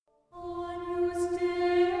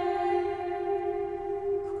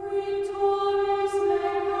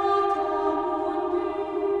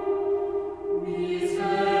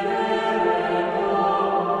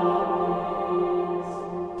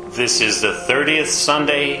This is the 30th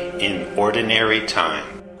Sunday in Ordinary Time,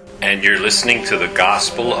 and you're listening to the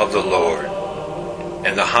Gospel of the Lord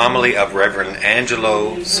and the homily of Reverend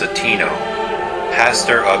Angelo Satino,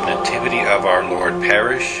 pastor of Nativity of Our Lord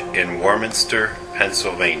Parish in Warminster,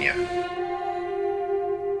 Pennsylvania.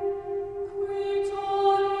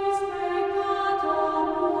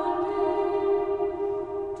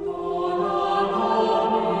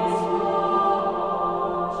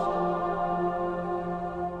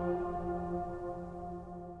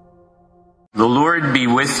 The Lord be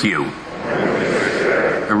with you.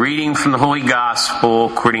 A reading from the Holy Gospel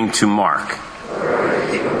according to Mark.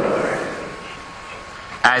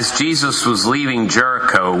 As Jesus was leaving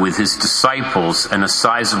Jericho with his disciples and a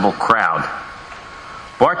sizable crowd,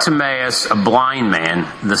 Bartimaeus, a blind man,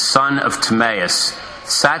 the son of Timaeus,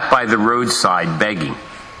 sat by the roadside begging.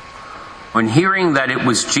 On hearing that it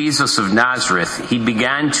was Jesus of Nazareth, he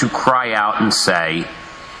began to cry out and say,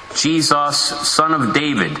 "Jesus, Son of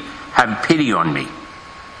David, have pity on me."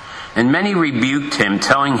 And many rebuked him,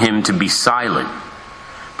 telling him to be silent.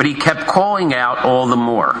 But he kept calling out all the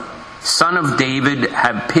more, "Son of David,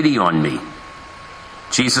 have pity on me."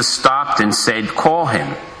 Jesus stopped and said, "Call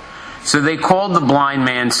him." So they called the blind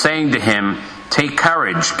man, saying to him, "Take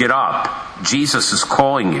courage, get up. Jesus is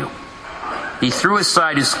calling you." He threw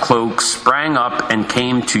aside his cloak, sprang up, and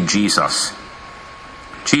came to Jesus.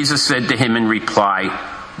 Jesus said to him in reply,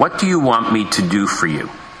 "What do you want me to do for you?"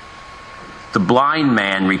 The blind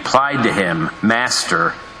man replied to him,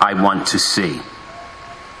 "Master, I want to see."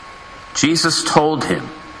 Jesus told him,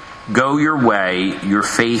 "Go your way, your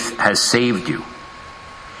faith has saved you."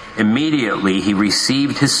 Immediately he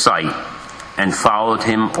received his sight and followed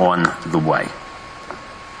him on the way.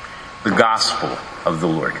 The Gospel of the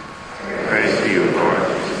Lord. Praise to you, Lord.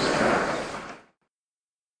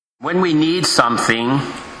 When we need something,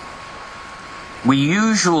 we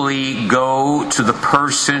usually go to the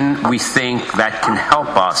person we think that can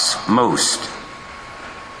help us most.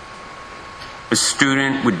 A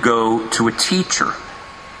student would go to a teacher.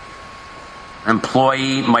 An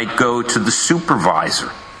employee might go to the supervisor.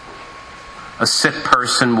 A sick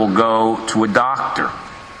person will go to a doctor.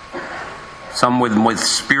 Someone with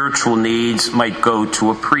spiritual needs might go to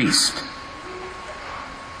a priest.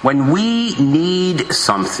 When we need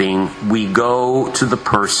something, we go to the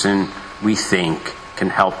person we think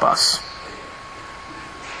can help us.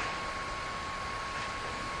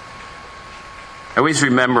 I always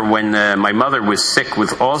remember when my mother was sick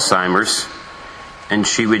with Alzheimer's, and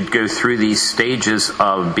she would go through these stages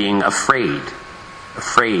of being afraid.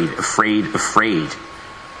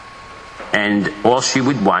 And all she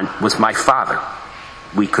would want was my father.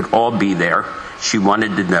 We could all be there. She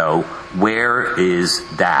wanted to know, where is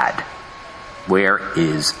Dad? Where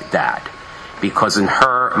is Dad? Because in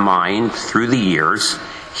her mind, through the years,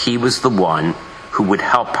 he was the one who would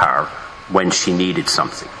help her when she needed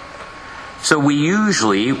something. So we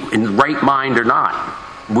usually, in right mind or not,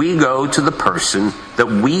 we go to the person that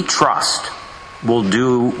we trust will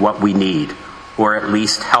do what we need, or at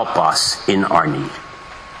least help us in our need.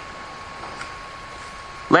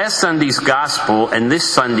 Last Sunday's Gospel and this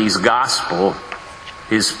Sunday's Gospel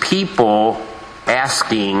is people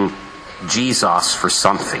asking Jesus for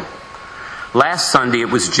something. Last Sunday, it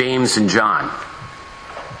was James and John.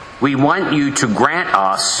 We want you to grant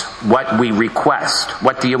us what we request.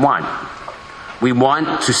 What do you want? We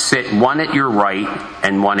want to sit one at your right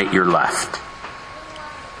and one at your left.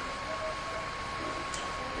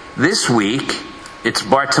 This week, it's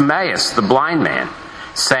Bartimaeus, the blind man,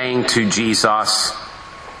 saying to Jesus,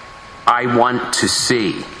 "I want to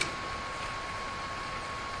see."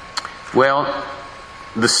 Well,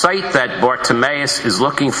 the sight that Bartimaeus is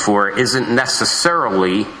looking for isn't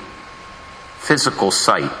necessarily physical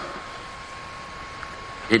sight.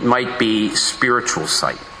 It might be spiritual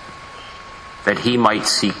sight, that he might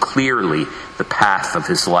see clearly the path of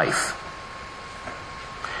his life.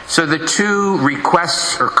 So the two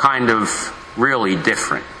requests are kind of really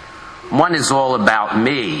different. One is all about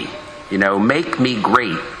me, make me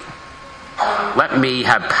great. Let me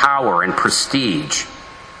have power and prestige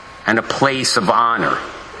and a place of honor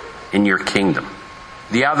in your kingdom.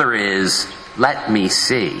 The other is, let me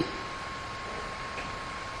see.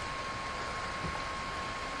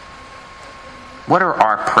 What are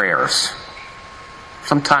our prayers?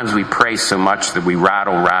 Sometimes we pray so much that we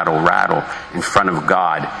rattle in front of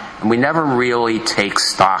God, and we never really take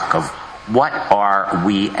stock of what are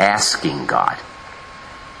we asking God.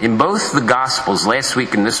 In both the Gospels, last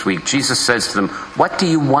week and this week, Jesus says to them, "What do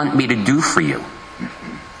you want me to do for you?"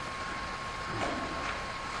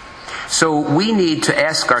 So we need to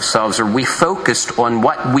ask ourselves, are we focused on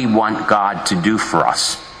what we want God to do for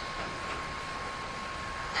us?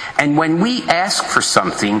 And when we ask for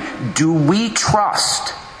something, do we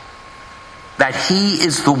trust that He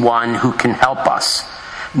is the one who can help us?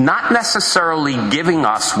 Not necessarily giving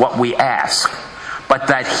us what we ask, but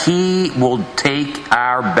that He will take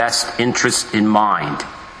our best interest in mind.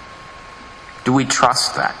 Do we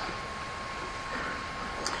trust that?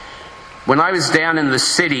 When I was down in the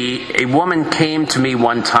city, a woman came to me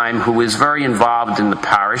one time who was very involved in the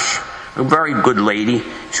parish, a very good lady.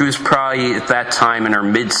 She was probably at that time in her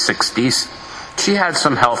mid-60s. She had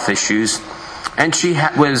some health issues, and she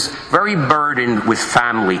was very burdened with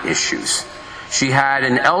family issues. She had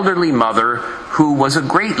an elderly mother who was a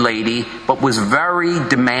great lady, but was very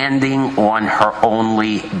demanding on her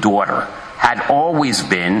only daughter. Had always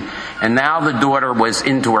been, and now the daughter was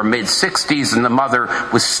into her mid-60s and the mother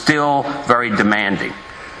was still very demanding.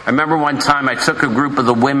 I remember one time I took a group of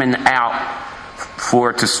the women out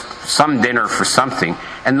to some dinner for something,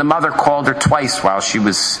 and the mother called her twice while she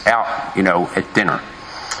was out, at dinner.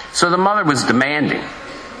 So the mother was demanding.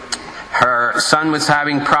 Her son was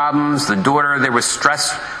having problems. There was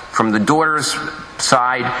stress from the daughter's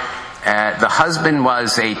side. The husband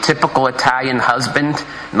was a typical Italian husband,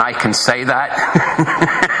 and I can say that.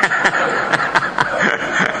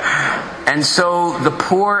 And so the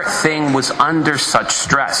poor thing was under such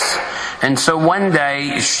stress. And so one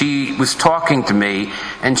day she was talking to me,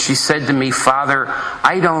 and she said to me, "Father,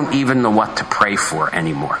 I don't even know what to pray for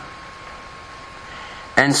anymore."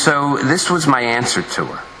 And so this was my answer to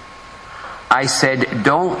her. I said,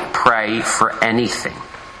 "Don't pray for anything.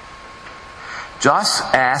 Just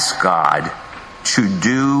ask God to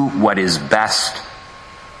do what is best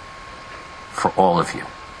for all of you."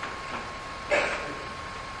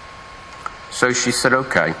 So she said,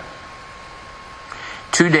 "Okay."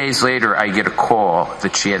 2 days later, I get a call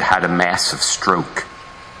that she had had a massive stroke.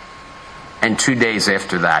 And 2 days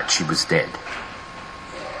after that, she was dead.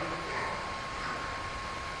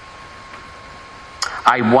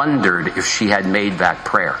 I wondered if she had made that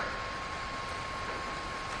prayer.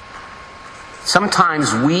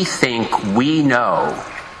 Sometimes we think we know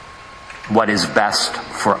what is best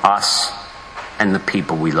for us and the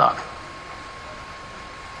people we love.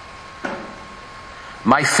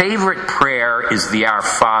 My favorite prayer is the Our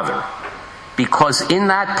Father, because in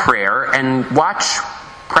that prayer, and watch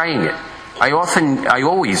praying it, I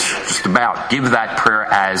always just about give that prayer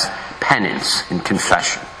as penance and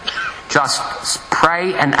confession. Just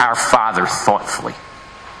pray an Our Father thoughtfully.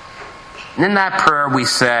 And in that prayer we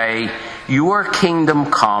say, "Your kingdom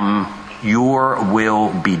come, your will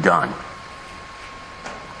be done."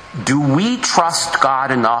 Do we trust God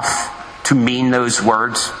enough to mean those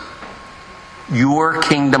words? Your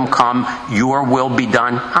kingdom come, your will be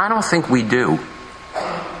done? I don't think we do.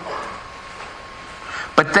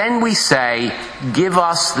 But then we say, "Give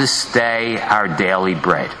us this day our daily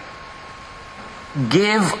bread."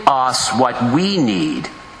 Give us what we need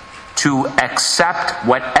to accept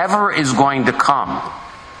whatever is going to come,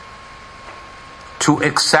 to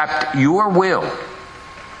accept your will.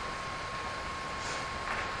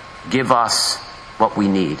 Give us what we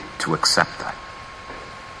need to accept that.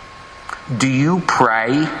 Do you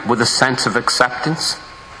pray with a sense of acceptance?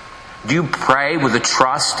 Do you pray with a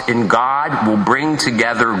trust in God will bring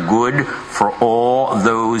together good for all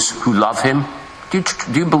those who love Him? Do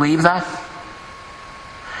you believe that?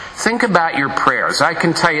 Think about your prayers. I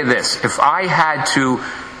can tell you this. If I had to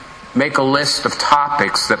make a list of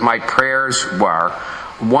topics that my prayers were,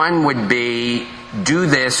 one would be, do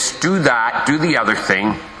this, do that, do the other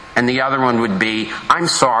thing. And the other one would be, I'm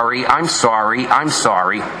sorry, I'm sorry, I'm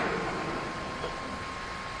sorry.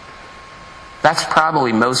 That's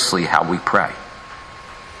probably mostly how we pray.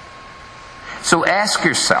 So ask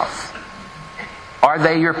yourself, are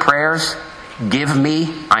they your prayers? Give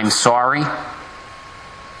me, I'm sorry.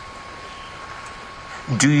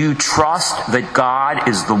 Do you trust that God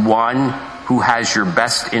is the one who has your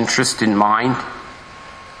best interest in mind?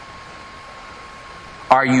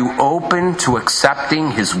 Are you open to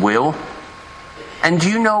accepting His will? And do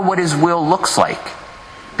you know what His will looks like?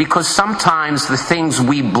 Because sometimes the things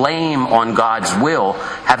we blame on God's will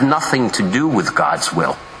have nothing to do with God's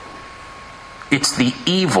will. It's the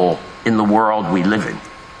evil in the world we live in.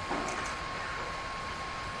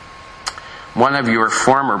 One of your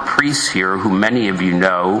former priests here, who many of you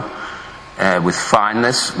know with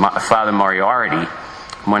fondness, Father Moriarty,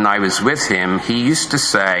 when I was with him, he used to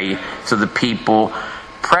say to the people,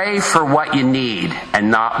 pray for what you need and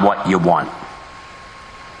not what you want.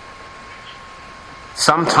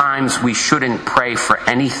 Sometimes we shouldn't pray for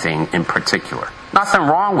anything in particular. Nothing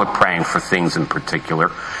wrong with praying for things in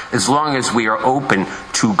particular, as long as we are open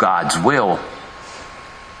to God's will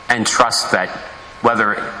and trust that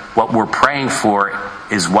whether what we're praying for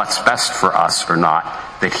is what's best for us or not,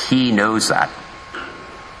 that he knows that.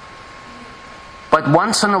 But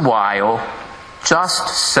once in a while, just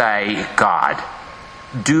say, God,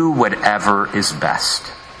 do whatever is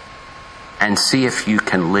best, and see if you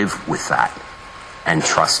can live with that and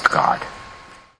trust God.